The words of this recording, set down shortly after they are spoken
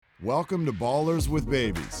Welcome to Ballers with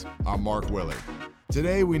Babies. I'm Mark Willey.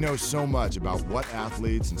 Today we know so much about what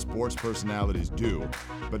athletes and sports personalities do,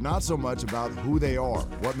 but not so much about who they are,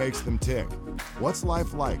 what makes them tick. What's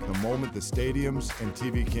life like the moment the stadiums and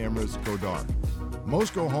TV cameras go dark?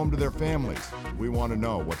 Most go home to their families. We want to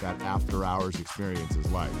know what that after-hours experience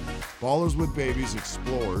is like. Ballers with Babies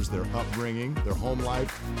explores their upbringing, their home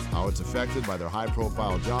life, how it's affected by their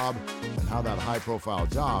high-profile job, and how that high-profile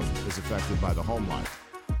job is affected by the home life.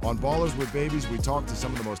 On Ballers with Babies, we talk to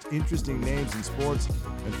some of the most interesting names in sports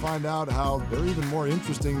and find out how they're even more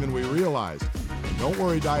interesting than we realized. And don't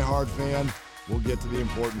worry, diehard fan, we'll get to the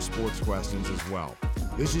important sports questions as well.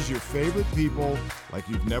 This is your favorite people like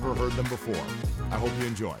you've never heard them before. I hope you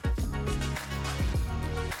enjoy.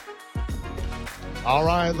 All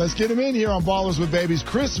right, let's get him in here on Ballers with Babies.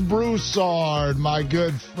 Chris Broussard, my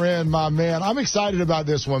good friend, my man. I'm excited about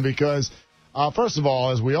this one because, first of all,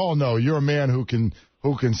 as we all know, you're a man who can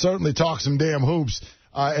certainly talk some damn hoops,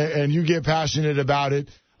 and you get passionate about it.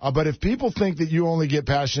 But if people think that you only get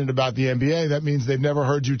passionate about the NBA, that means they've never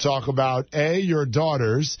heard you talk about, A, your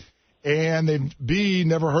daughters, and they've, B,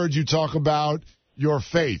 never heard you talk about your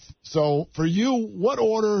faith. So for you, what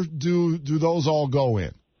order do those all go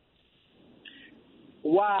in?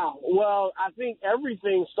 Wow. Well, I think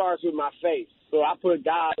everything starts with my faith. So I put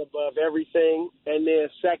God above everything, and then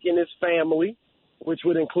second is family, which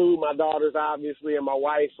would include my daughters, obviously, and my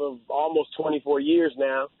wife of almost 24 years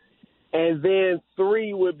now. And then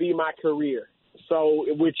 3 would be my career, so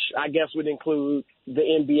which I guess would include the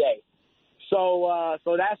NBA. So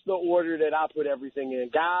that's the order that I put everything in: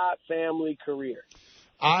 God, family, career.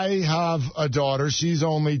 I have a daughter. She's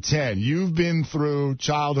only 10. You've been through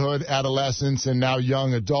childhood, adolescence, and now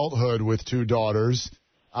young adulthood with 2 daughters.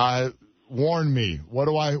 Warn me. What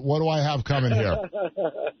do I have coming here?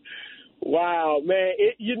 Wow, man.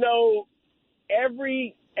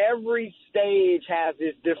 Every stage has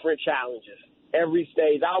its different challenges. Every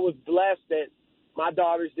stage. I was blessed that my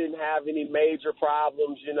daughters didn't have any major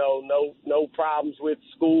problems, no problems with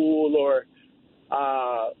school or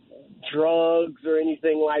drugs or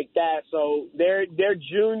anything like that. So they're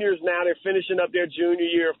juniors now. They're finishing up their junior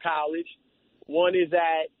year of college. One is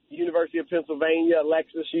at University of Pennsylvania.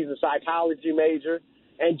 Alexis, she's a psychology major.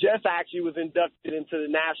 And Jeff actually was inducted into the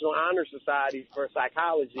National Honor Society for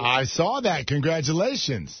Psychology. I saw that.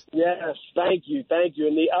 Congratulations. Yes, thank you.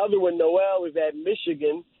 And the other one, Noelle, is at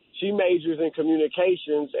Michigan. She majors in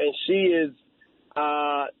communications, and she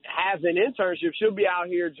has an internship. She'll be out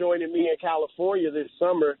here joining me in California this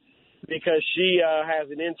summer because she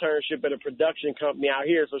has an internship at a production company out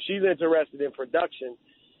here. So she's interested in production.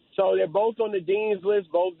 So they're both on the dean's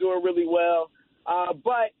list, both doing really well.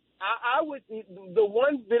 But I would, the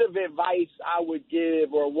one bit of advice I would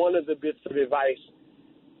give, or one of the bits of advice,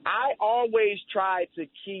 I always try to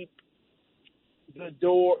keep the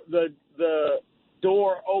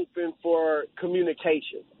door open for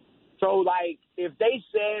communication. So, like, if they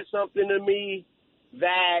said something to me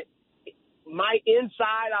that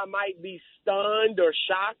inside I might be stunned or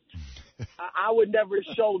shocked, I would never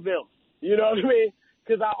show them. You know what I mean?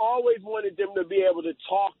 Because I always wanted them to be able to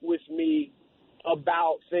talk with me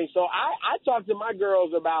about things. So I talk to my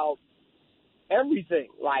girls about everything.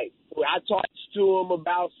 Like, I talk to them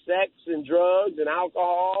about sex and drugs and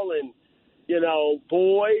alcohol and,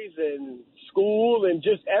 boys and school and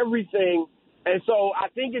just everything. And so I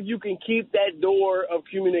think if you can keep that door of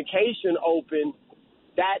communication open,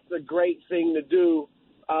 that's a great thing to do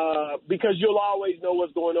because you'll always know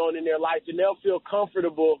what's going on in their life, and they'll feel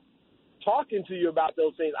comfortable talking to you about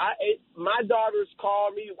those things. My daughters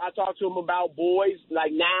call me. I talk to them about boys.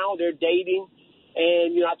 Like now they're dating,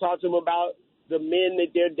 and I talk to them about the men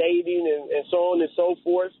that they're dating and so on and so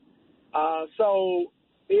forth. So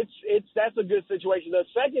that's a good situation. The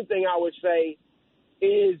second thing I would say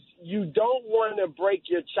is you don't want to break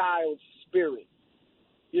your child's spirit.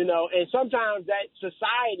 And sometimes that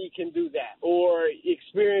society can do that or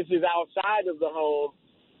experiences outside of the home.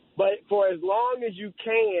 But for as long as you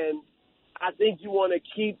can, I think you want to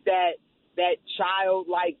keep that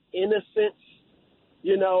childlike innocence,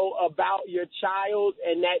 about your child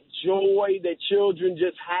and that joy that children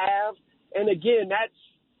just have. And again,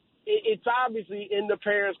 it's obviously in the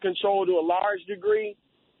parents' control to a large degree,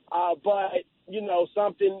 but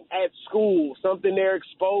something at school, something they're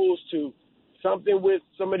exposed to, something with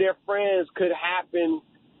some of their friends could happen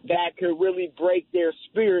that could really break their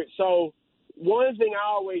spirit. So one thing I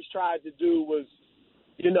always tried to do was,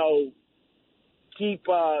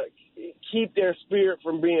 keep their spirit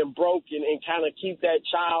from being broken and kind of keep that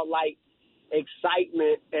childlike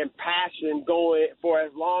excitement and passion going for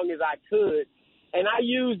as long as I could. And I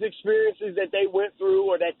used experiences that they went through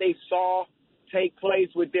or that they saw take place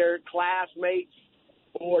with their classmates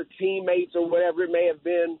or teammates or whatever it may have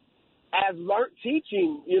been as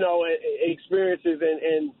teaching, experiences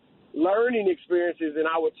and learning experiences. And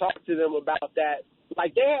I would talk to them about that.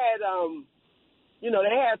 Like they had, they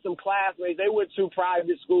had some classmates. They went to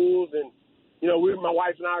private schools and, my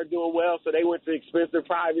wife and I are doing well, so they went to expensive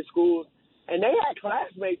private schools. And they had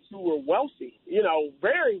classmates who were wealthy,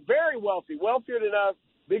 very, very wealthy, wealthier than us,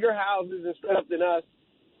 bigger houses and stuff than us,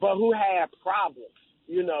 but who had problems,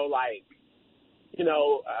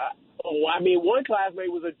 one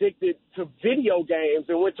classmate was addicted to video games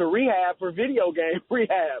and went to rehab for video game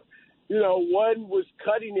rehab. One was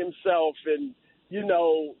cutting himself and,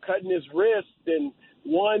 cutting his wrist, and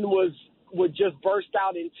one would just burst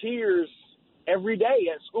out in tears every day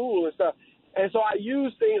at school and stuff. And so I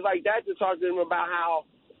use things like that to talk to them about how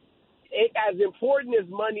as important as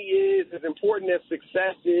money is, as important as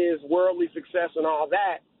success is, worldly success and all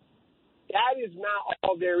that, that is not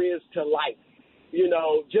all there is to life.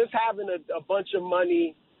 Just having a bunch of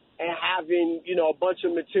money and having, a bunch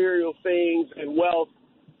of material things and wealth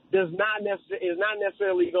is not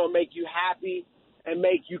necessarily going to make you happy and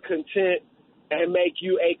make you content and make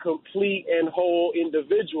you a complete and whole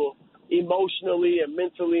individual emotionally and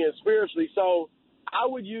mentally and spiritually. So I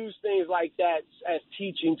would use things like that as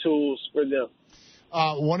teaching tools for them.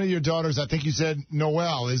 One of your daughters, I think you said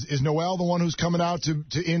Noelle. Is Noelle the one who's coming out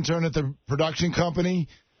to intern at the production company?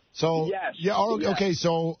 So yes. Yeah. Okay.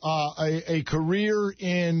 So a career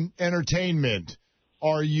in entertainment.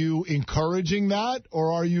 Are you encouraging that,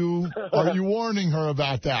 or are you warning her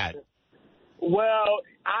about that? Well,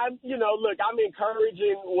 I'm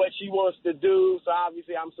encouraging what she wants to do. So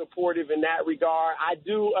obviously I'm supportive in that regard. I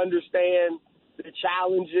do understand the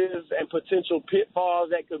challenges and potential pitfalls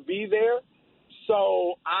that could be there.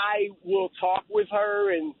 So I will talk with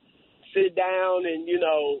her and sit down and,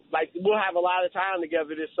 we'll have a lot of time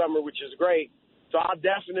together this summer, which is great. So I'll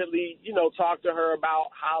definitely, talk to her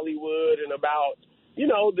about Hollywood and about,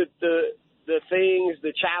 the things,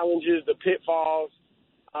 the challenges, the pitfalls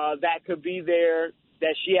that could be there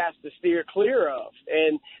that she has to steer clear of.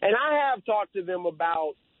 And I have talked to them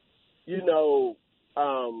about,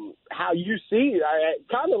 how you see it.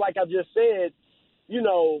 Kind of like I just said,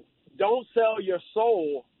 don't sell your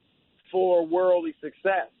soul for worldly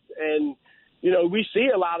success. And, we see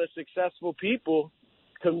a lot of successful people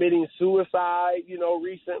committing suicide,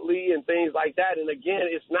 recently and things like that. And again,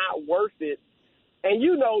 it's not worth it. And,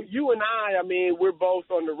 you and I mean, we're both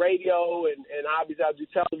on the radio and obviously I do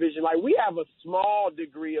television. Like, we have a small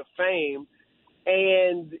degree of fame.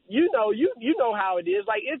 And, you know how it is.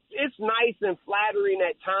 Like, it's nice and flattering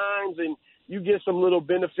at times, and you get some little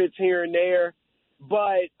benefits here and there.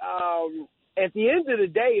 But at the end of the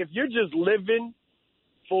day, if you're just living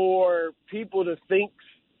for people to think,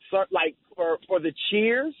 like, for the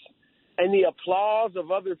cheers and the applause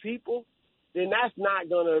of other people, then that's not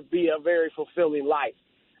going to be a very fulfilling life.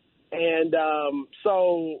 And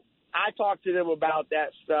so I talk to them about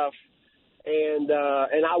that stuff, and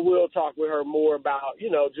I will talk with her more about,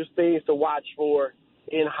 just things to watch for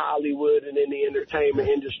in Hollywood and in the entertainment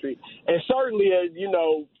industry. And certainly,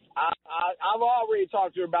 I've already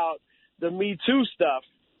talked to her about the Me Too stuff.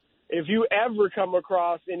 If you ever come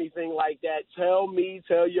across anything like that, tell me,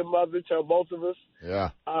 tell your mother, tell both of us.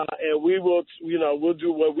 Yeah. And we will, we'll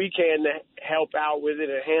do what we can to help out with it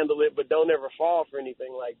and handle it, but don't ever fall for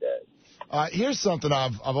anything like that. Here's something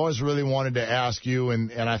I've always really wanted to ask you, and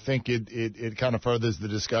I think it kind of furthers the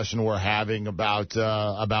discussion we're having about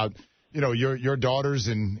your daughters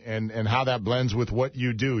and how that blends with what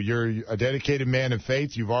you do. You're a dedicated man of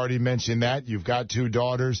faith. You've already mentioned that. You've got 2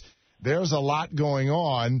 daughters. There's a lot going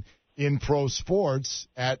on in pro sports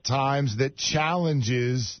at times that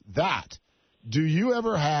challenges that. Do you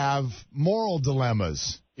ever have moral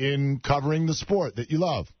dilemmas in covering the sport that you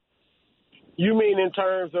love? You mean in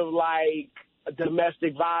terms of, like,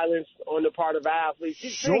 domestic violence on the part of athletes?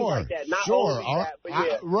 Sure, things like that. Not sure. Only that, but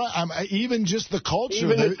yeah. Right. Even just the culture.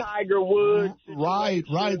 Even the Tiger Woods. Right.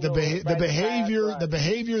 The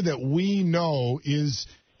behavior that we know is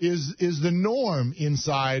the norm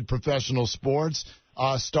inside professional sports.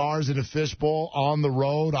 Stars in a fishbowl on the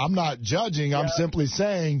road. I'm not judging. I'm simply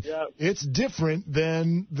saying it's different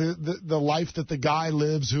than the life that the guy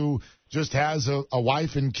lives who just has a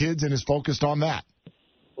wife and kids and is focused on that.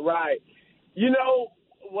 Right.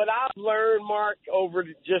 What I've learned, Mark, over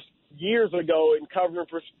just years ago in covering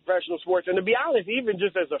professional sports, and to be honest, even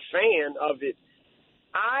just as a fan of it,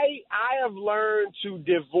 I have learned to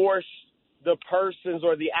divorce the person's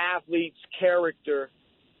or the athlete's character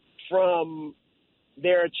from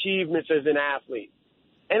their achievements as an athlete.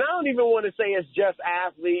 And I don't even want to say it's just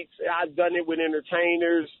athletes. I've done it with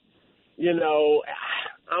entertainers. You know,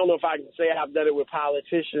 I don't know if I can say I've done it with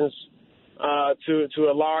politicians to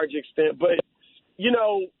a large extent. But, you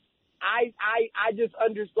know, I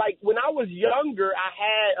just like when I was younger, I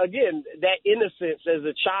had, again, that innocence as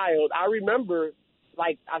a child. I remember,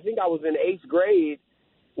 like, I think I was in 8th grade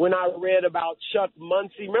when I read about Chuck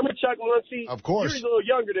Muncie. Remember Chuck Muncie? Of course. You're a little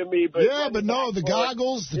younger than me. But yeah, but no, the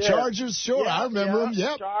goggles, the Chargers, sure, I remember them.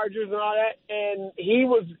 Yep. Chargers and all that. And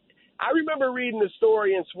I remember reading the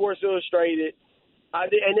story in Sports Illustrated,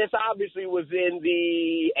 and this obviously was in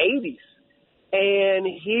the 80s. And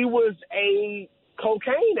he was a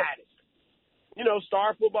cocaine addict. You know,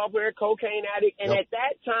 star football player, cocaine addict. And at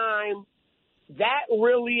that time, that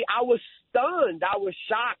really, I was stunned. I was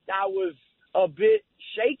shocked. I was a bit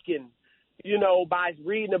shaken, you know, by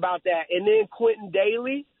reading about that. And then Quentin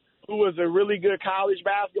Daly, who was a really good college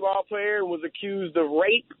basketball player and was accused of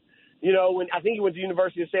rape, you know, when I think he went to the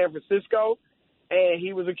University of San Francisco, and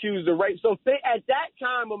he was accused of rape. So at that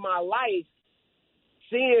time of my life,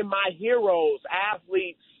 seeing my heroes,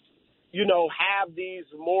 athletes, you know, have these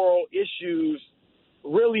moral issues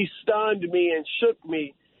really stunned me and shook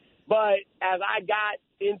me. But as I got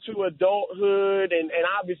into adulthood and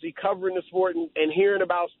obviously covering the sport and hearing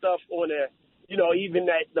about stuff on a, you know, even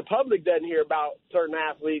that the public doesn't hear about certain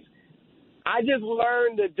athletes, I just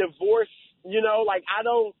learned to divorce, you know, like I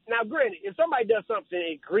don't, now granted, if somebody does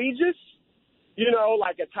something egregious, you know,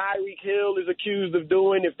 like a Tyreek Hill is accused of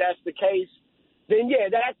doing, if that's the case, then yeah,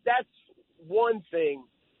 that's one thing.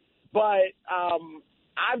 But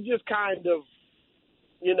I've just kind of,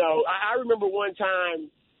 you know, I remember one time,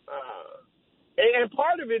 and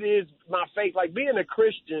part of it is my faith, like being a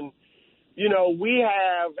Christian, you know, we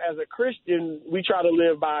have, as a Christian, we try to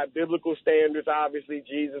live by biblical standards, obviously,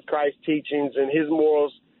 Jesus Christ's teachings and his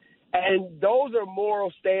morals. And those are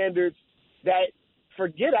moral standards that,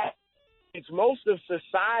 forget it, most of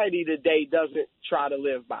society today doesn't try to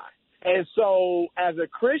live by. And so as a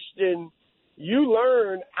Christian, you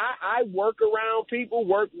learn, I work around people,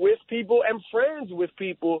 work with people, and friends with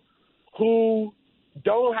people who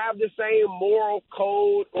don't have the same moral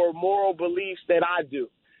code or moral beliefs that I do.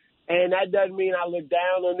 And that doesn't mean I look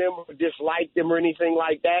down on them or dislike them or anything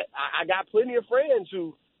like that. I got plenty of friends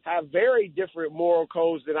who have very different moral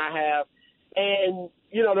codes than I have. And,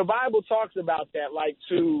 you know, the Bible talks about that, like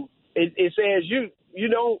it says you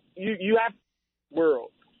have the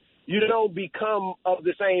world. You don't become of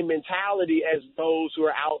the same mentality as those who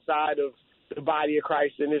are outside of the body of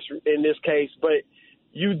Christ in this case. But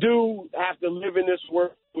you do have to live in this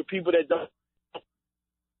world with people that don't.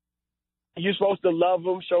 You're supposed to love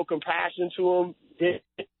them, show compassion to them,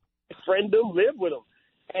 friend them, live with them.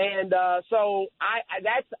 And so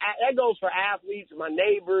that goes for athletes, my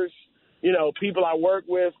neighbors, you know, people I work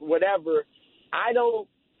with, whatever. I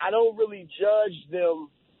don't really judge them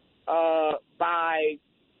by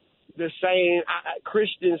the same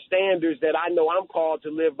Christian standards that I know I'm called to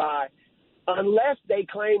live by, unless they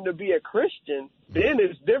claim to be a Christian. Then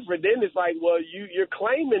it's different. Then it's like, well, you're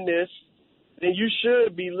claiming this, then you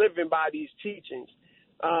should be living by these teachings.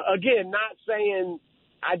 Again, not saying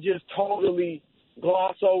I just totally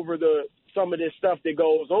gloss over some of this stuff that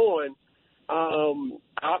goes on.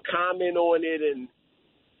 I'll comment on it and,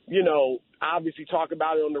 you know, obviously talk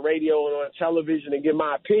about it on the radio and on television and give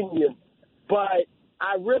my opinion. But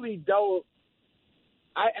I really don't.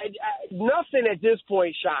 Nothing at this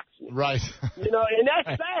point shocks me. Right. You know, and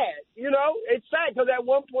that's sad. You know, it's sad because at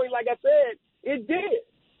one point, like I said, it did.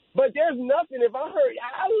 But there's nothing. If I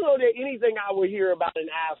don't know that anything I would hear about an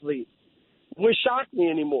athlete would shock me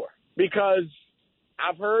anymore, because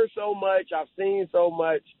I've heard so much, I've seen so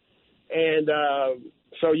much, and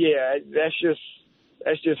so yeah,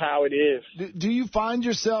 that's just how it is. Do you find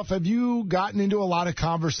yourself, have you gotten into a lot of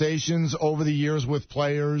conversations over the years with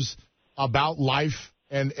players about life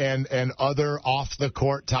and other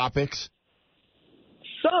off-the-court topics?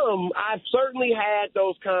 Some. I've certainly had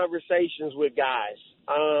those conversations with guys,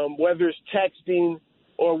 whether it's texting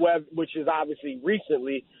or which is obviously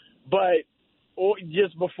recently, or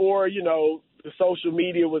just before, you know, the social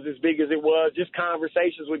media was as big as it was, just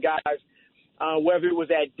conversations with guys, whether it was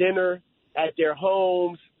at dinner, at their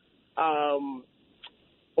homes,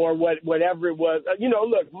 or whatever it was. You know,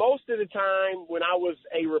 look, most of the time when I was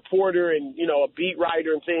a reporter and, you know, a beat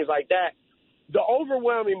writer and things like that, the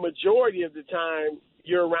overwhelming majority of the time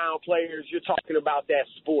you're around players, you're talking about that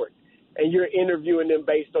sport, and you're interviewing them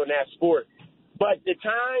based on that sport. But the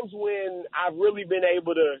times when I've really been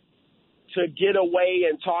able to get away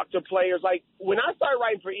and talk to players, like when I started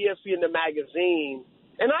writing for ESPN the magazine,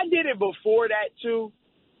 and I did it before that too,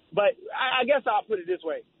 but I guess I'll put it this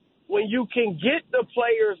way. When you can get the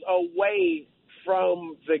players away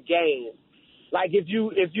from the game, like if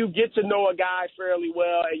you get to know a guy fairly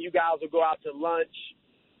well and you guys will go out to lunch,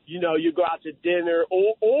 you go out to dinner,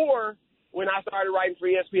 or when I started writing for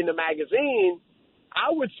ESPN the magazine,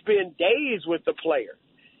 I would spend days with the player.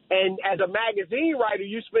 And as a magazine writer,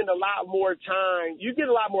 you spend a lot more time, you get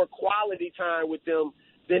a lot more quality time with them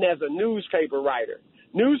than as a newspaper writer.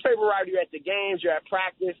 Newspaper writer, you're at the games, you're at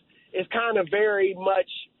practice. It's kind of very much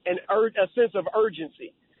a sense of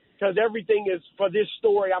urgency because everything is for this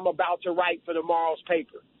story I'm about to write for tomorrow's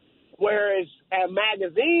paper. Whereas at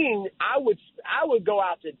magazine, I would go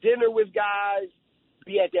out to dinner with guys,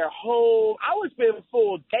 be at their home. I would spend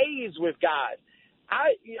full days with guys.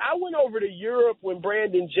 I went over to Europe when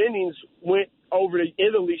Brandon Jennings went over to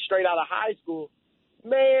Italy straight out of high school.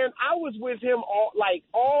 Man, I was with him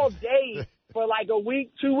all day for like a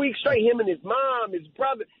week, 2 weeks straight, him and his mom, his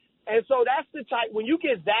brother. And so that's the type, when you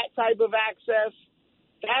get that type of access,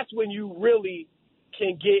 that's when you really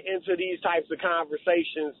can get into these types of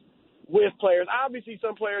conversations with players. Obviously,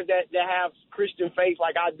 some players that have Christian faith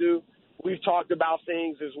like I do, we've talked about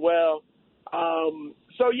things as well.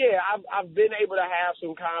 So, yeah, I've been able to have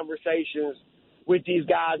some conversations with these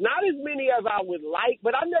guys. Not as many as I would like,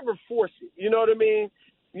 but I never force it. You know what I mean?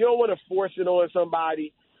 You don't want to force it on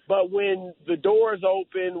somebody. But when the door's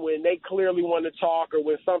open, when they clearly want to talk, or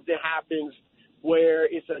when something happens where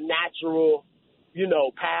it's a natural,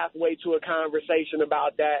 pathway to a conversation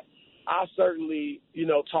about that, I'll certainly,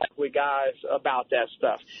 talk with guys about that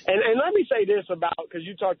stuff. And let me say this because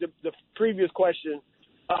you talked the previous question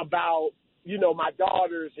about, my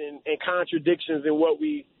daughters and contradictions in what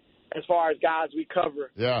as far as guys we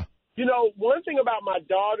cover. Yeah. One thing about my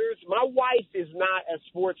daughters, my wife is not a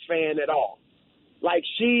sports fan at all. Like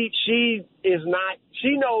she is not,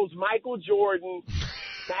 she knows Michael Jordan,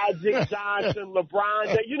 Magic Johnson,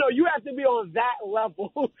 LeBron. You have to be on that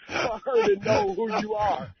level for her to know who you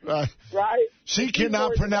are. Right? She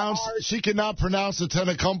cannot pronounce the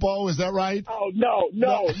Antetokounmpo, is that right? Oh no,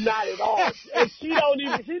 not at all. And she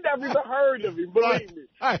never even heard of him, believe me.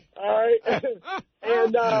 All right.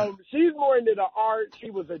 And she's more into the art.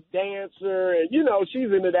 She was a dancer, and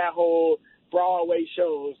she's into that whole Broadway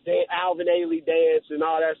shows, Alvin Ailey dance and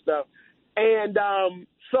all that stuff. And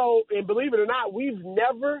and believe it or not, we've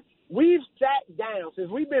sat down since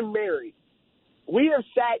we've been married. We have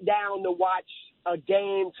sat down to watch a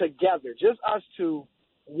game together, just us two,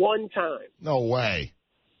 one time. No way.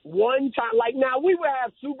 One time. Like, now, we would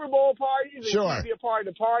have Super Bowl parties, and sure, she'd be a part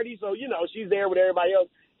of the party, so, she's there with everybody else,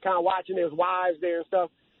 kind of watching. There's wives there and stuff.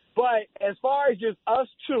 But as far as just us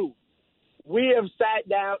two, we have sat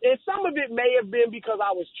down, and some of it may have been because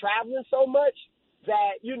I was traveling so much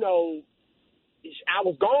that, I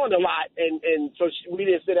was gone a lot, and so we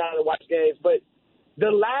didn't sit down and watch games. But the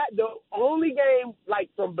only game, like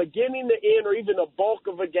from beginning to end, or even the bulk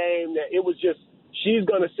of a game, that it was just she's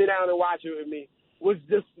going to sit down and watch it with me, was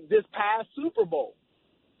this past Super Bowl.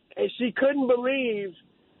 And she couldn't believe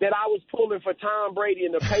that I was pulling for Tom Brady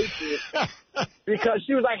and the Patriots because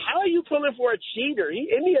she was like, how are you pulling for a cheater?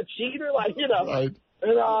 Isn't he a cheater? Like, right.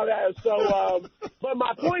 And all that. So, but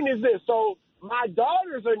my point is this. So my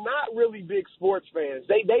daughters are not really big sports fans.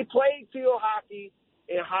 They played field hockey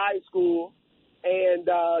in high school, and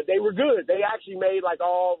they were good. They actually made like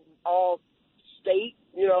all state,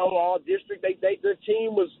 all district. Their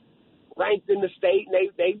team was ranked in the state,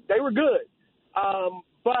 and they were good.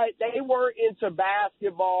 But they weren't into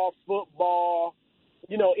basketball, football,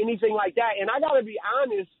 anything like that. And I got to be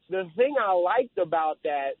honest, the thing I liked about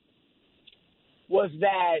that was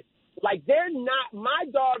that, like, my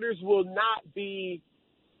daughters will not be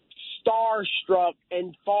starstruck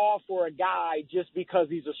and fall for a guy just because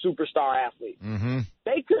he's a superstar athlete. Mm-hmm.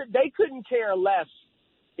 They couldn't care less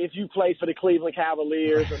if you play for the Cleveland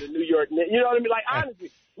Cavaliers or the New York Knicks. You know what I mean? Like,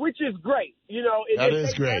 honestly, which is great. That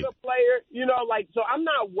is great. A player, so I'm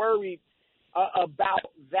not worried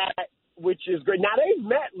about that, which is great. Now, they've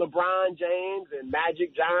met LeBron James and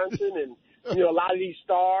Magic Johnson and, a lot of these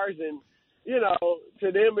stars, and,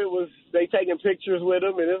 to them it was they taking pictures with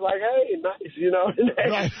them, and it's like, hey, nice,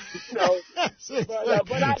 right.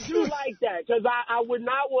 But I do like that because I would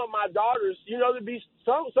not want my daughters, to be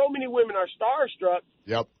so many women are starstruck.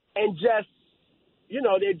 Yep. And just,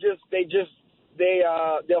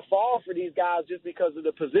 they'll fall for these guys just because of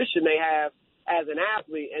the position they have as an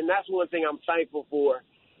athlete, and that's one thing I'm thankful for,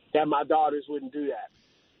 that my daughters wouldn't do that.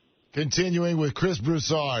 Continuing with Chris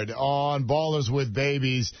Broussard on Ballers with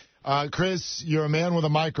Babies. Chris, you're a man with a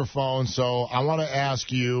microphone, so I want to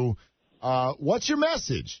ask you, what's your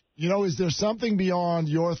message? You know, is there something beyond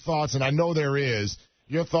your thoughts, and I know there is,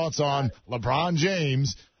 your thoughts on LeBron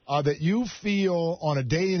James, that you feel on a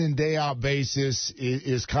day-in and day-out basis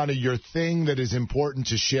is kind of your thing that is important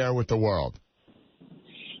to share with the world?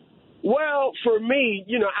 Well, for me,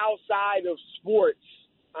 outside of sports,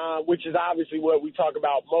 which is obviously what we talk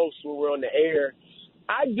about most when we're on the air,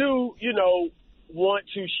 I do, want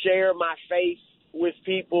to share my faith with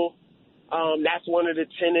people. That's one of the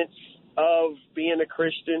tenets of being a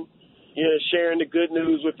Christian, sharing the good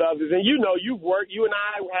news with others. And you and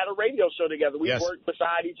I had a radio show together. We've worked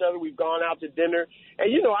beside each other. We've gone out to dinner.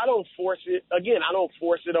 And, I don't force it. Again, I don't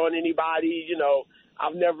force it on anybody.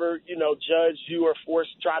 I've never, judged you or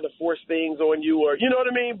tried to force things on you or,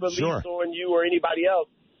 beliefs on you or anybody else.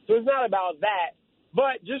 So it's not about that.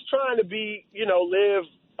 But just trying to be, live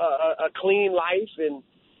a clean life and,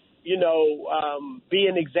 be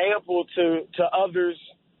an example to others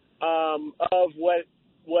of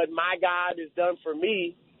what my God has done for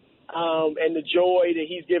me and the joy that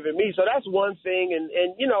he's given me. So that's one thing.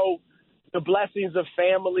 And the blessings of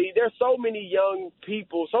family. There's so many young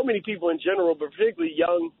people, so many people in general, but particularly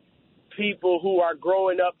young people who are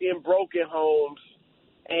growing up in broken homes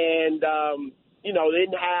and, they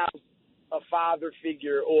didn't have a father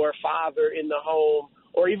figure or a father in the home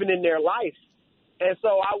or even in their life. And so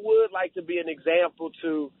I would like to be an example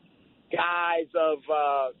to guys of,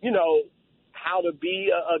 how to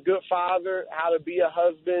be a good father, how to be a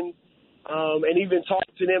husband, and even talk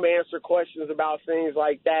to them, answer questions about things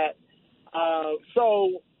like that.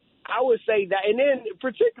 So I would say that, and then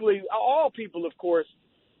particularly all people, of course,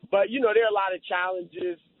 but, there are a lot of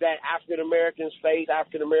challenges that African-Americans face,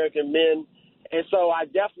 African-American men. And so I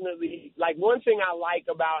definitely, one thing I like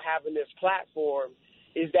about having this platform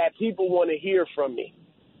is that people want to hear from me,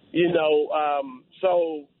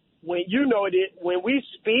 so when we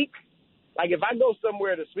speak, if I go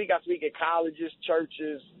somewhere to speak, I speak at colleges,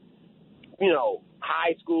 churches,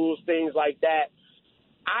 high schools, things like that.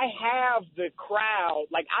 I have the crowd.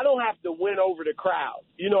 I don't have to win over the crowd.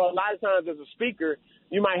 A lot of times as a speaker,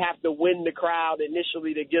 you might have to win the crowd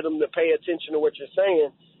initially to get them to pay attention to what you're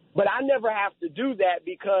saying. But I never have to do that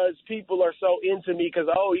because people are so into me because,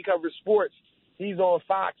 he covers sports. He's on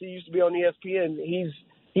Fox. He used to be on ESPN.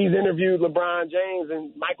 He's interviewed LeBron James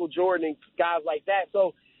and Michael Jordan and guys like that.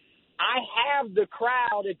 So I have the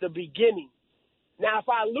crowd at the beginning. Now, if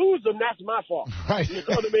I lose them, that's my fault. Right. You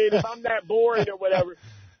know what I mean? If I'm that boring or whatever.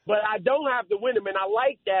 But I don't have to win them, and I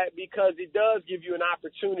like that because it does give you an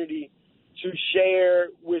opportunity to share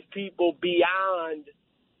with people beyond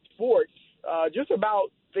sports, just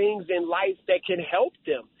about things in life that can help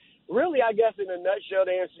them. Really, I guess in a nutshell,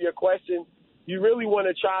 to answer your question, you really want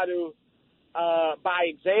to try to, by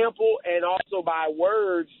example and also by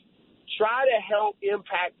words, try to help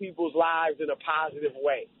impact people's lives in a positive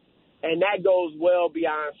way. And that goes well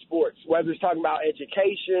beyond sports, whether it's talking about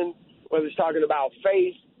education, whether it's talking about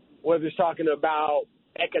faith, whether it's talking about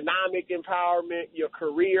economic empowerment, your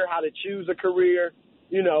career, how to choose a career,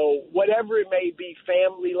 whatever it may be,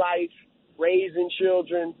 family life, raising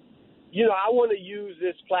children. I want to use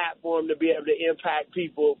this platform to be able to impact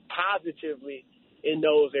people positively in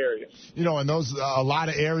those areas. And those a lot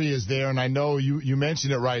of areas there, and I know you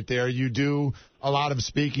mentioned it right there. You do a lot of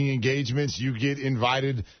speaking engagements. You get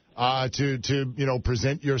invited to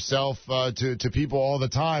present yourself to people all the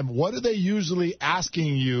time. What are they usually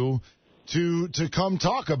asking you to come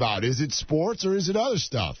talk about? Is it sports or is it other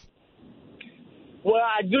stuff? Well,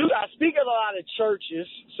 I speak at a lot of churches,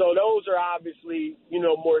 so those are obviously,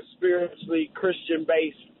 more spiritually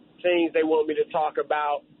Christian-based things they want me to talk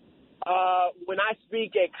about. When I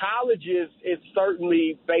speak at colleges, it's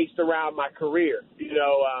certainly based around my career,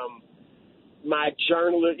 my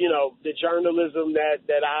the journalism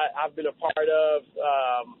that I've been a part of,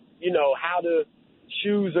 how to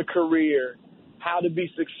choose a career, how to be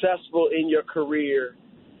successful in your career,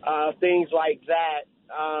 things like that.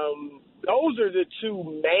 Those are the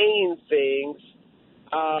two main things.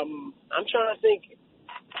 I'm trying to think,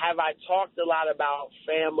 have I talked a lot about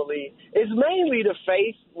family? It's mainly the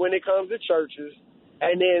faith when it comes to churches,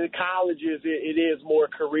 and then colleges, it is more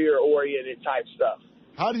career-oriented type stuff.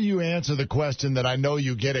 How do you answer the question that I know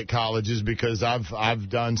you get at colleges, because I've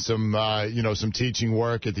done some some teaching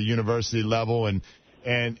work at the university level, and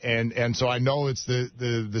so I know it's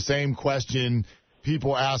the same question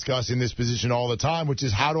people ask us in this position all the time, which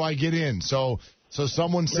is, how do I get in? So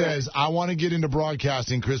someone says, I want to get into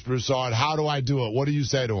broadcasting, Chris Broussard. How do I do it? What do you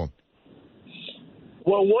say to them?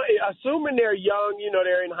 Well, assuming they're young,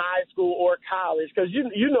 they're in high school or college, because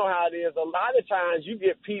you know how it is. A lot of times you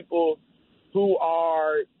get people who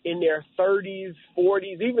are in their 30s,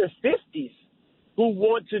 40s, even 50s, who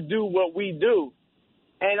want to do what we do.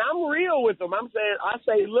 And I'm real with them. I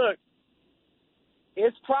say, look,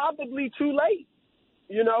 it's probably too late.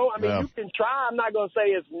 You know, I mean, you can try. I'm not going to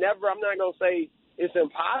say it's never. I'm not going to say it's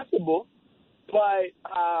impossible. But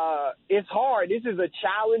it's hard. This is a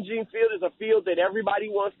challenging field. It's a field that everybody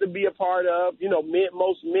wants to be a part of. You know,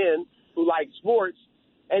 most men who like sports,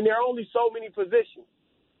 and there are only so many positions.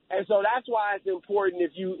 And so that's why it's important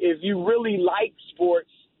if you really like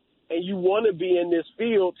sports and you want to be in this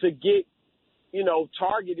field to get, you know,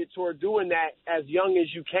 targeted toward doing that as young as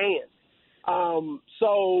you can.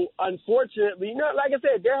 So unfortunately, you know, like I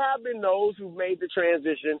said, there have been those who've made the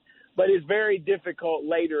transition, but it's very difficult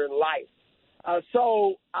later in life.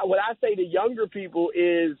 So what I say to younger people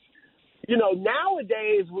is, you know,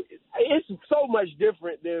 nowadays it's so much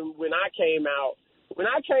different than when I came out. When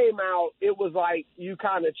I came out, it was like you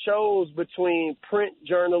kind of chose between print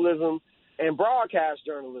journalism and broadcast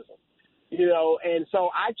journalism, you know, and so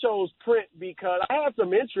I chose print because I had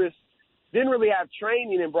some interest, didn't really have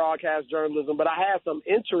training in broadcast journalism, but I had some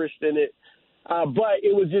interest in it. But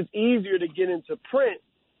it was just easier to get into print,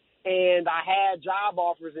 and I had job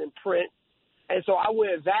offers in print. And so I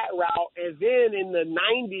went that route. And then in the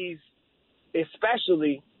 90s,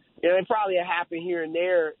 especially, you know, it probably had happened here and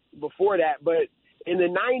there before that, but in the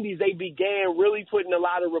 90s, they began really putting a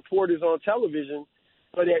lot of reporters on television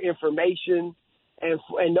for their information.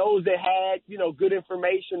 And those that had, you know, good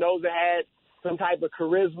information, those that had some type of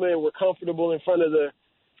charisma and were comfortable in front of the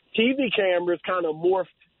TV cameras kind of morphed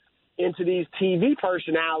into these TV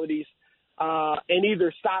personalities. And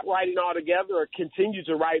either stopped writing altogether or continued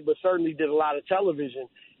to write, but certainly did a lot of television.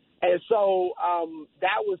 And so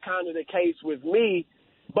that was kind of the case with me.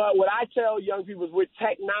 But what I tell young people is with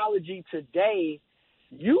technology today,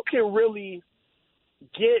 you can really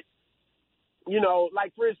get, you know,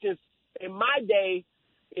 like, for instance, in my day,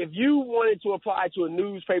 if you wanted to apply to a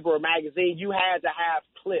newspaper or magazine, you had to have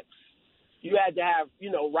clips. You had to have,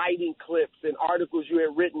 you know, writing clips and articles you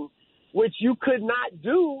had written, which you could not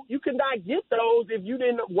do. You could not get those if you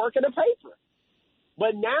didn't work in a paper.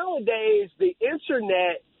 But nowadays, the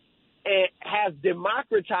Internet has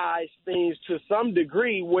democratized things to some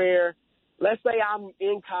degree where, let's say I'm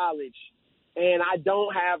in college and I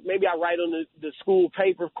don't have, maybe I write on the school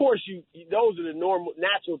paper. Of course, those are the normal,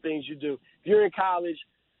 natural things you do. If you're in college,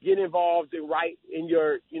 get involved and write in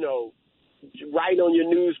your, you know, write on your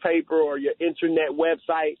newspaper or your Internet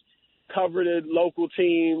website, cover the local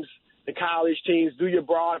teams, the college teams, do your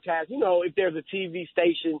broadcast. You know, if there's a TV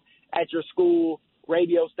station at your school,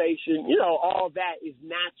 radio station, you know, all that is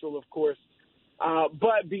natural, of course.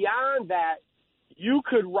 But beyond that, you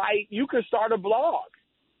could start a blog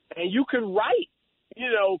and you could write, you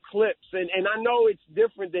know, clips. And I know it's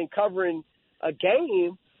different than covering a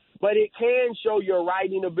game, but it can show your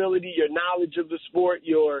writing ability, your knowledge of the sport,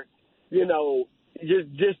 your, you know,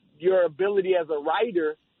 just your ability as a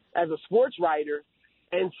writer, as a sports writer.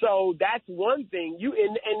 And so that's one thing.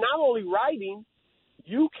 And not only writing,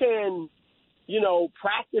 you can, you know,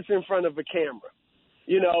 practice in front of a camera.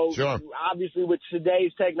 You know, sure. Obviously with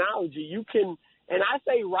today's technology, you can, and I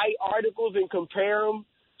say write articles and compare them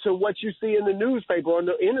to what you see in the newspaper on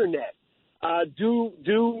the Internet.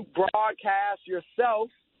 Do broadcast yourself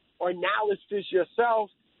or analysis yourself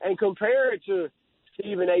and compare it to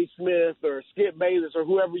Stephen A. Smith or Skip Bayless or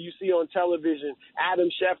whoever you see on television, Adam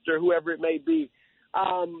Schefter, whoever it may be.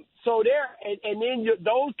 So there, and then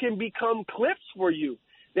those can become clips for you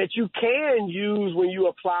that you can use when you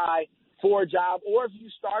apply for a job, or if you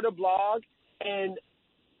start a blog and,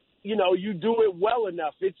 you know, you do it well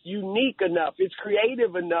enough, it's unique enough, it's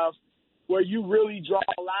creative enough where you really draw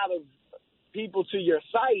a lot of people to your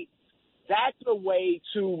site. That's a way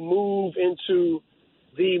to move into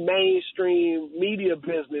the mainstream media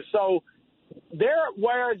business. So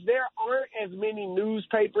whereas there aren't as many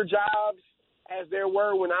newspaper jobs as there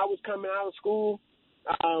were when I was coming out of school,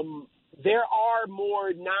 there are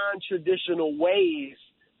more non-traditional ways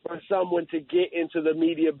for someone to get into the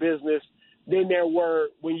media business than there were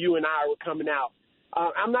when you and I were coming out.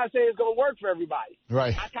 I'm not saying it's going to work for everybody.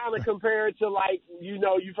 Right. I kind of compare it to, like, you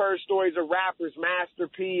know, you've heard stories of rappers, Master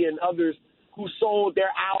P and others, who sold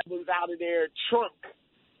their albums out of their trunk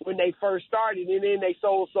when they first started, and then they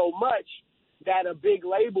sold so much that a big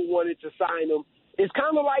label wanted to sign them. It's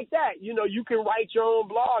kind of like that. You know, you can write your own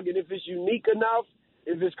blog, and if it's unique enough,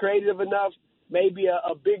 if it's creative enough, maybe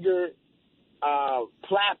a bigger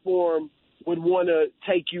platform would want to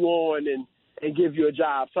take you on and give you a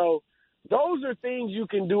job. So those are things you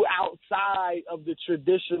can do outside of the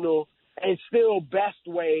traditional and still best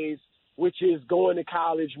ways, which is going to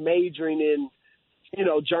college, majoring in, you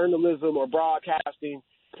know, journalism or broadcasting,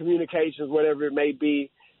 communications, whatever it may be,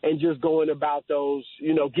 and just going about those,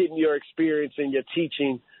 getting your experience and your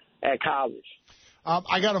teaching at college.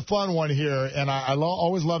 I got a fun one here, and I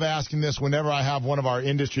always love asking this whenever I have one of our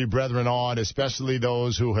industry brethren on, especially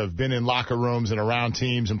those who have been in locker rooms and around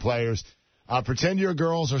teams and players. Pretend your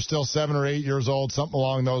girls are still 7 or 8 years old, something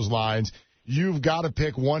along those lines. You've got to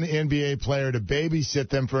pick one NBA player to babysit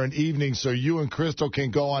them for an evening so you and Crystal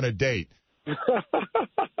can go on a date. Who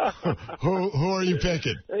are you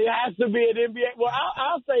picking? It has to be an NBA. Well,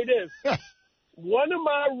 I'll say this. One of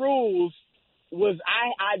my rules was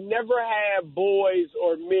I never have boys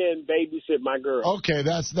or men babysit my girl. Okay,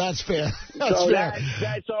 that's fair.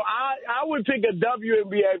 So I would pick a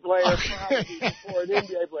WNBA player probably before an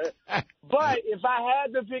NBA player. But if I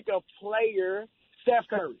had to pick a player, Steph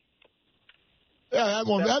Curry. Yeah,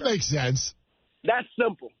 that makes sense. That's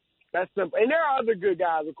simple. And there are other good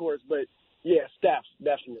guys, of course, but yeah, Steph,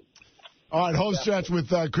 definitely. All right, home stretch with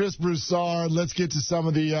Chris Broussard. Let's get to some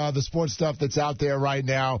of the sports stuff that's out there right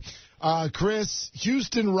now. Chris,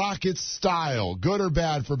 Houston Rockets style, good or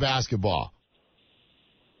bad for basketball?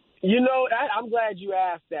 I'm glad you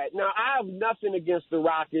asked that. Now, I have nothing against the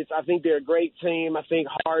Rockets. I think they're a great team. I think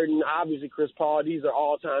Harden, obviously Chris Paul, these are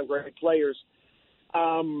all-time great players.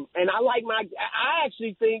 And I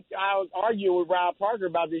actually think, I was arguing with Rob Parker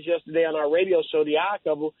about this yesterday on our radio show, The Odd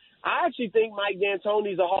Couple. I actually think Mike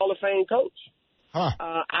D'Antoni's a Hall of Fame coach. Huh.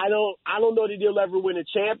 I don't know that he'll ever win a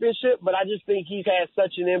championship, but I just think he's had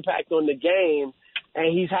such an impact on the game,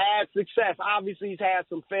 and he's had success. Obviously, he's had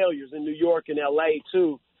some failures in New York and L.A.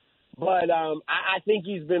 too, but I think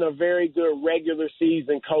he's been a very good regular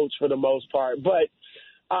season coach for the most part. But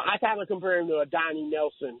I kind of compare him to a Donnie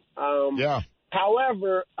Nelson. Yeah.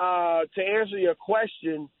 However, to answer your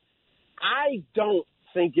question, I don't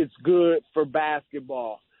think it's good for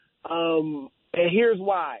basketball. And here's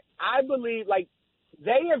why. I believe,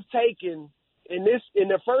 they have taken, in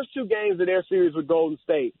the first 2 games of their series with Golden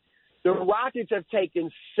State, the Rockets have taken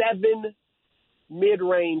 7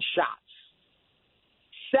 mid-range shots.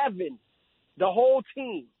 7. The whole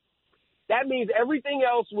team. That means everything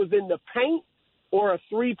else was in the paint or a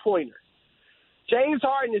three-pointer. James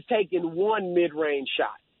Harden has taken 1 mid-range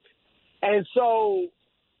shot. And so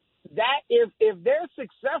that if they're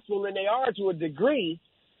successful, and they are to a degree,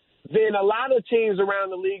 then a lot of teams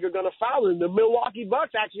around the league are going to follow them. The Milwaukee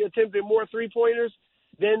Bucks actually attempted more three-pointers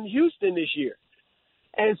than Houston this year.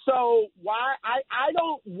 And so I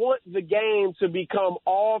don't want the game to become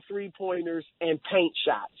all three-pointers and paint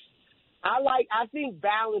shots. I think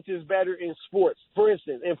balance is better in sports. For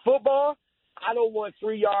instance, in football, I don't want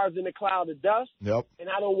 3 yards in a cloud of dust. Yep. And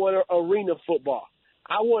I don't want arena football.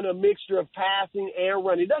 I want a mixture of passing and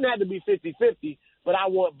running. It doesn't have to be 50-50, but I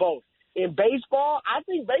want both. In baseball, I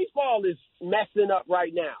think baseball is messing up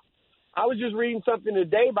right now. I was just reading something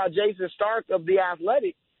today by Jason Stark of The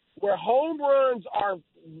Athletic, where home runs are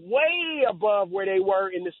way above where they were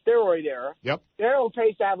in the steroid era. Yep. They're on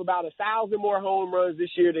pace to have about 1,000 more home runs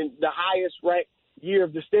this year than the highest ranked year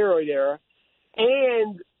of the steroid era.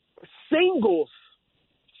 And singles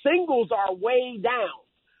are way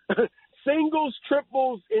down. Singles,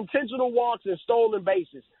 triples, intentional walks, and stolen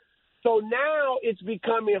bases. So now it's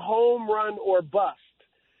becoming home run or bust.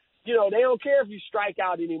 They don't care if you strike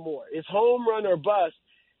out anymore. It's home run or bust.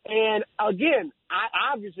 And, again,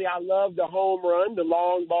 I love the home run, the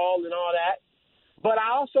long ball and all that. But I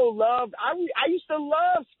also I used to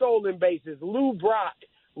love stolen bases, Lou Brock,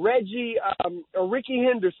 Ricky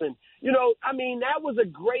Henderson. That was a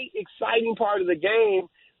great, exciting part of the game.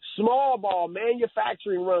 Small ball,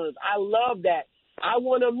 manufacturing runs. I love that. I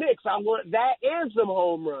want a mix. I want that and some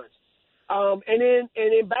home runs. And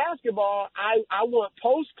in basketball, I want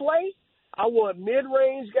post play, I want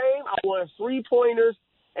mid-range game, I want three-pointers,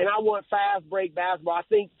 and I want fast break basketball. I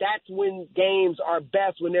think that's when games are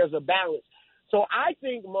best, when there's a balance. So I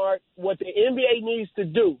think, Mark, what the NBA needs to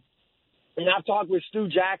do, and I've talked with Stu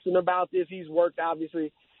Jackson about this. He's worked,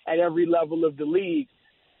 obviously, at every level of the league.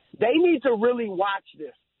 They need to really watch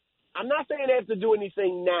this. I'm not saying they have to do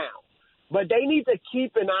anything now, but they need to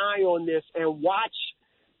keep an eye on this and watch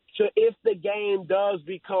if the game does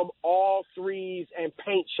become all threes and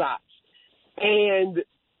paint shots. And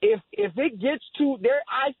if it gets to there,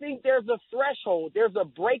 I think there's a threshold. There's a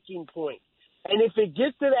breaking point. And if it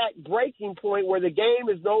gets to that breaking point where the game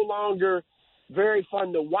is no longer very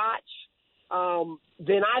fun to watch,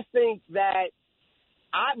 then I think that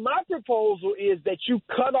my proposal is that you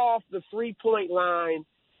cut off the three-point line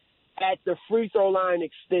at the free throw line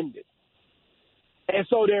extended. And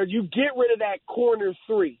so there you get rid of that corner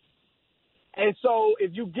three. And so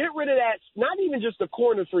if you get rid of that, not even just the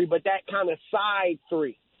corner three, but that kind of side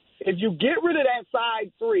three, If you get rid of that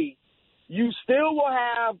side three, you still will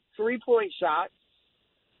have 3-point shots,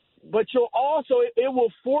 but you'll also – it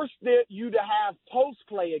will force you to have post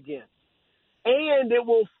play again. And it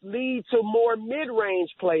will lead to more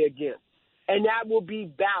mid-range play again. And that will be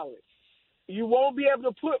balanced. You won't be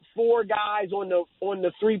able to put 4 guys on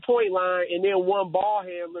the 3-point line and then one ball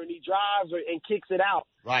handler and he drives and kicks it out.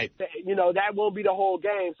 Right. You know, that won't be the whole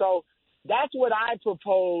game. So that's what I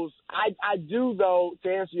propose. I do, though, to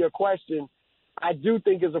answer your question, I do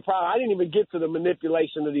think it's a problem. I didn't even get to the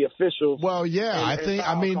manipulation of the officials. Well, yeah,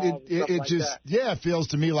 it just it feels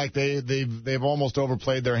to me like they've almost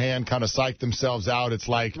overplayed their hand, kind of psyched themselves out. It's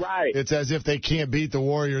like It's as if they can't beat the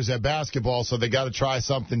Warriors at basketball, so they got to try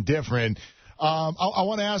something different. I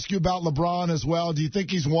want to ask you about LeBron as well. Do you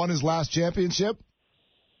think he's won his last championship?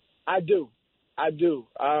 I do.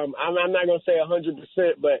 I'm not going to say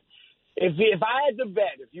 100%, but if I had to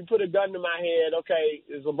bet, if you put a gun to my head, okay,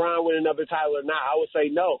 is LeBron winning another title or not, I would say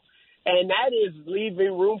no. And that is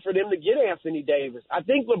leaving room for them to get Anthony Davis. I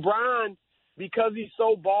think LeBron, because he's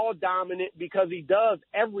so ball dominant, because he does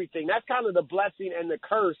everything, that's kind of the blessing and the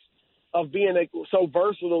curse of being so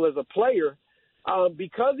versatile as a player.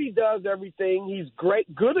 Because he does everything, he's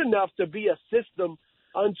good enough to be a system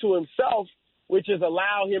unto himself, which has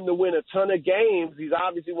allowed him to win a ton of games. He's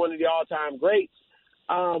obviously one of the all-time greats.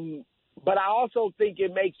 But I also think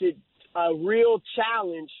it makes it a real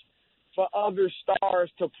challenge for other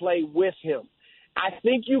stars to play with him. I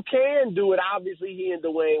think you can do it. Obviously, he and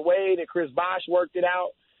Dwayne Wade and Chris Bosh worked it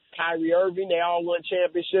out. Kyrie Irving, they all won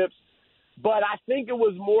championships. But I think it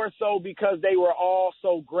was more so because they were all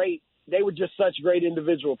so great. They were just such great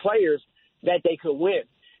individual players that they could win.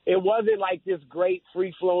 It wasn't like this great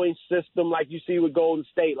free-flowing system like you see with Golden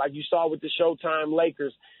State, like you saw with the Showtime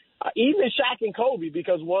Lakers. Even Shaq and Kobe,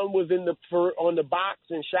 because one was on the box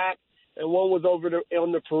and Shaq, and one was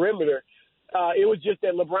on the perimeter. It was just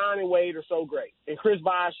that LeBron and Wade are so great, and Chris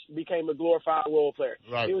Bosh became a glorified role player.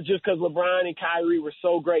 Right. It was just because LeBron and Kyrie were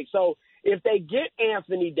so great. So if they get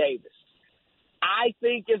Anthony Davis, I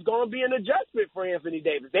think it's going to be an adjustment for Anthony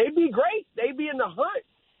Davis. They'd be great. They'd be in the hunt,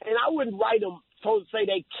 and I wouldn't write them to say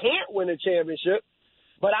they can't win a championship,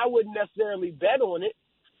 but I wouldn't necessarily bet on it.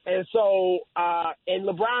 And so, and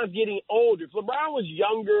LeBron's getting older. If LeBron was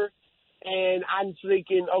younger, and I'm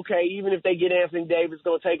thinking, okay, even if they get Anthony Davis, it's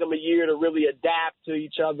going to take them a year to really adapt to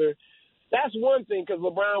each other. That's one thing, because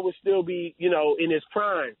LeBron would still be, in his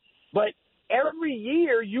prime. But every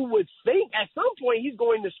year you would think at some point he's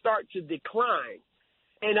going to start to decline.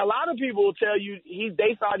 And a lot of people will tell you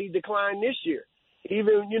they thought he declined this year,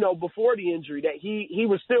 even, before the injury, that he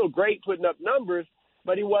was still great putting up numbers,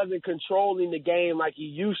 but he wasn't controlling the game like he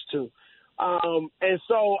used to. And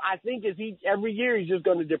so I think every year he's just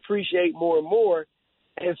going to depreciate more and more.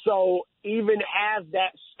 And so even as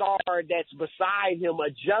that star that's beside him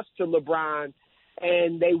adjusts to LeBron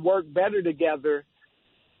and they work better together,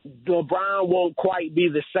 LeBron won't quite be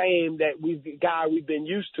the same we've been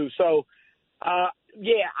used to. So, I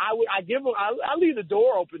leave the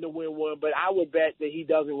door open to win one, but I would bet that he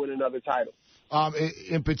doesn't win another title.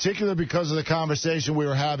 In particular, because of the conversation we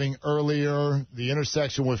were having earlier, the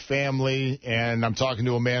intersection with family, and I'm talking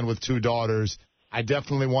to a man with 2 daughters, I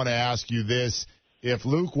definitely want to ask you this. If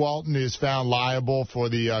Luke Walton is found liable for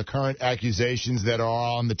the current accusations that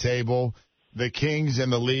are on the table, the Kings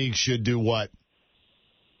and the league should do what?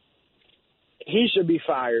 He should be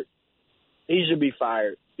fired. He should be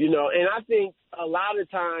fired. And I think a lot of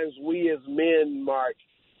times we as men, Mark,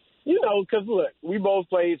 because, look, we both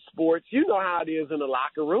played sports. You know how it is in the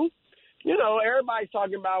locker room. Everybody's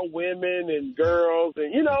talking about women and girls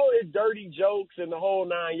and, it's dirty jokes and the whole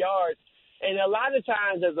 9 yards. And a lot of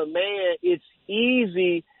times as a man, it's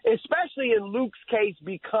easy, especially in Luke's case,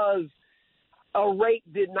 because a rape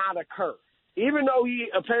did not occur. Even though he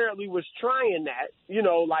apparently was trying that, he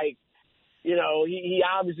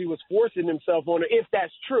obviously was forcing himself on her, if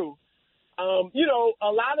that's true. A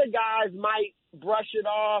lot of guys might brush it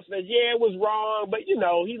off as, it was wrong, but,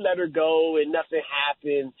 he let her go and nothing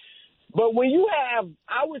happened. But when you have,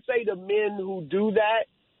 I would say the men who do that,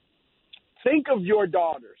 think of your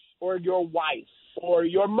daughters or your wife or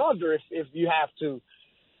your mother if you have to.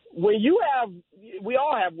 When you have, we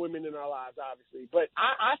all have women in our lives, obviously, but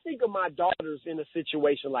I think of my daughters in a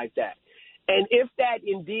situation like that. And if that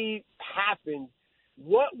indeed happened,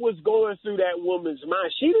 what was going through that woman's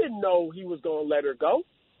mind? She didn't know he was going to let her go.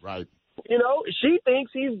 Right. She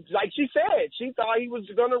thinks he's, like she said, she thought he was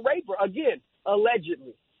going to rape her, again,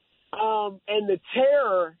 allegedly. And the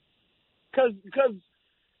terror, because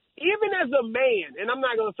even as a man, and I'm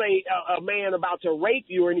not going to say a man about to rape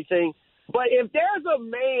you or anything, But if there's a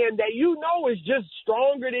man that you know is just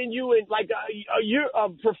stronger than you, and like a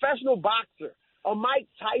professional boxer, a Mike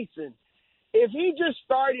Tyson, if he just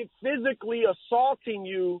started physically assaulting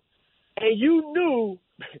you and you knew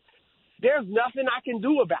there's nothing I can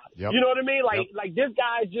do about it. Yep. You know what I mean? Yep. Like this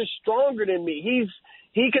guy's just stronger than me.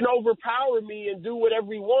 He can overpower me and do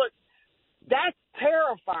whatever he wants. That's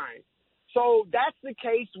terrifying. So that's the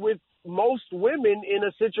case with most women in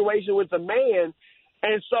a situation with a man.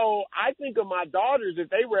 And so I think of my daughters, if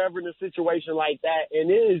they were ever in a situation like that, and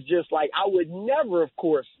it is just like, I would never, of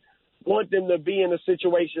course, want them to be in a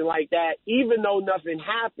situation like that, even though nothing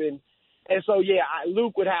happened. And so, yeah,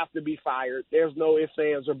 Luke would have to be fired. There's no ifs,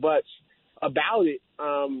 ands, or buts about it.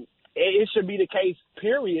 It should be the case,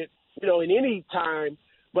 period, in any time.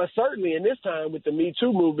 But certainly in this time with the Me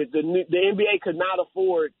Too movement, the NBA could not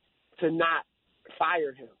afford to not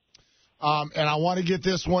fire him. And I want to get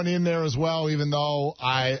this one in there as well, even though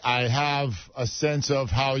I have a sense of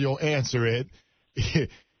how you'll answer it.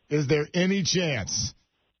 Is there any chance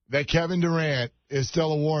that Kevin Durant is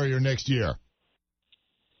still a Warrior next year?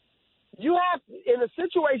 You have, in a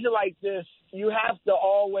situation like this, you have to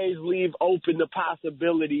always leave open the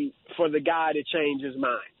possibility for the guy to change his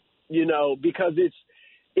mind, because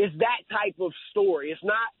it's that type of story. It's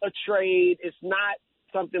not a trade. It's not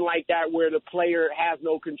something like that where the player has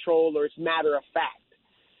no control or it's matter of fact.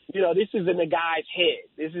 This is in the guy's head.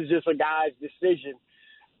 This is just a guy's decision.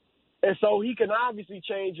 And so he can obviously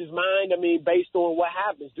change his mind, based on what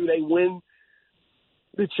happens. Do they win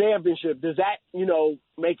the championship? Does that,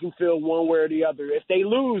 make him feel one way or the other? If they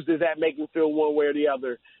lose, does that make him feel one way or the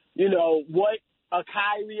other? What a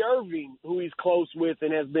Kyrie Irving, who he's close with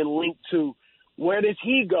and has been linked to, where does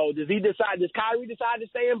he go? Does Kyrie decide to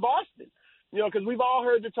stay in Boston? Because we've all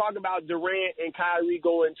heard the talk about Durant and Kyrie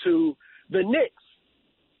going to the Knicks.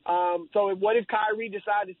 So what if Kyrie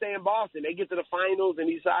decides to stay in Boston? They get to the finals and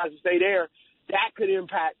he decides to stay there. That could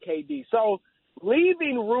impact KD. So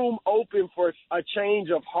leaving room open for a change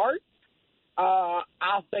of heart,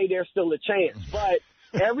 I'll say there's still a chance. But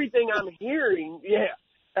everything I'm hearing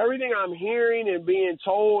and being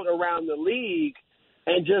told around the league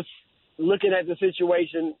and just looking at the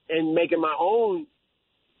situation and making my own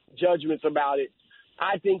judgments about it,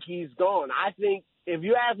 I think he's gone. I think if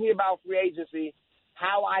you ask me about free agency,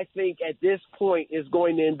 how I think at this point is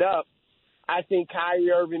going to end up, I think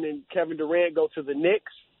Kyrie Irving and Kevin Durant go to the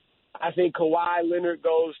Knicks. I think Kawhi Leonard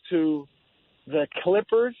goes to the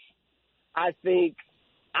Clippers. I think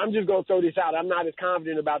I'm just going to throw this out. I'm not as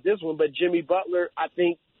confident about this one, but Jimmy Butler, I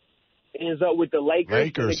think, ends up with the Lakers.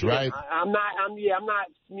 Lakers, again, right? I'm not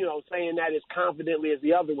saying that as confidently as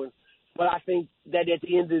the other ones. But I think that at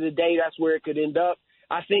the end of the day, that's where it could end up.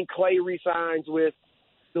 I think Clay resigns with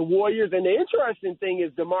the Warriors. And the interesting thing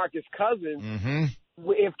is DeMarcus Cousins. Mm-hmm.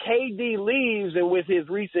 If KD leaves and with his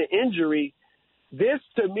recent injury, this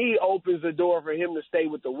to me opens the door for him to stay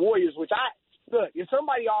with the Warriors, which if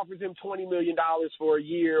somebody offers him $20 million for a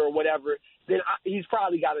year or whatever, then he's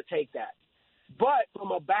probably got to take that. But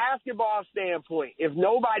from a basketball standpoint, if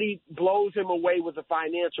nobody blows him away with a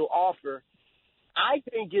financial offer, I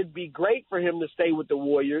think it'd be great for him to stay with the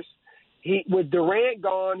Warriors. With Durant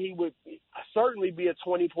gone, he would certainly be a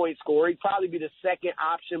 20-point scorer. He'd probably be the second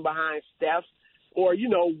option behind Steph or,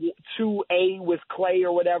 2A with Clay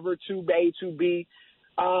or whatever, 2A, 2B.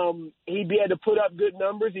 He'd be able to put up good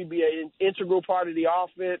numbers. He'd be an integral part of the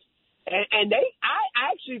offense. And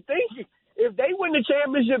I actually think if they win the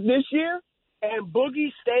championship this year and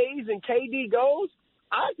Boogie stays and KD goes,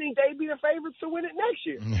 I think they'd be the favorites to win it next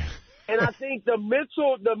year. And I think the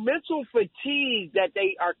mental fatigue that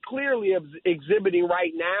they are clearly exhibiting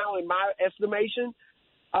right now, in my estimation,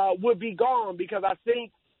 would be gone because I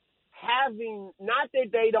think not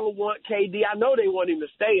that they don't want KD, I know they want him to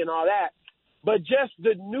stay and all that, but just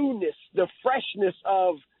the newness, the freshness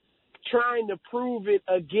of trying to prove it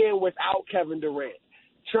again without Kevin Durant,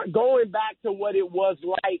 going back to what it was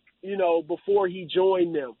like, before he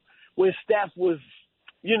joined them, when Steph was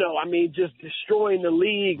just destroying the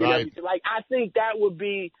league and everything. Like, I think that would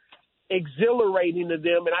be exhilarating to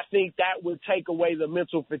them, and I think that would take away the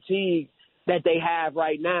mental fatigue that they have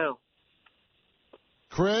right now.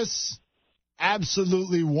 Chris,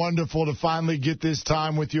 absolutely wonderful to finally get this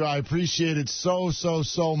time with you. I appreciate it so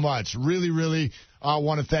much. Really, really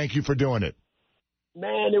want to thank you for doing it.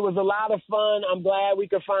 Man, it was a lot of fun. I'm glad we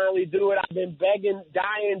could finally do it. I've been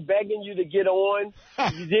begging you to get on.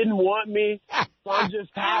 You didn't want me. So I'm just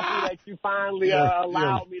happy that you finally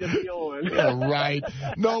allowed me to be on. Yeah, right.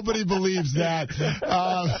 Nobody believes that.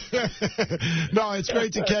 No, it's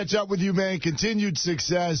great to catch up with you, man. Continued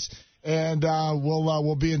success, and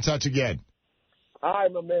we'll be in touch again. All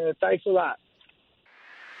right, my man. Thanks a lot.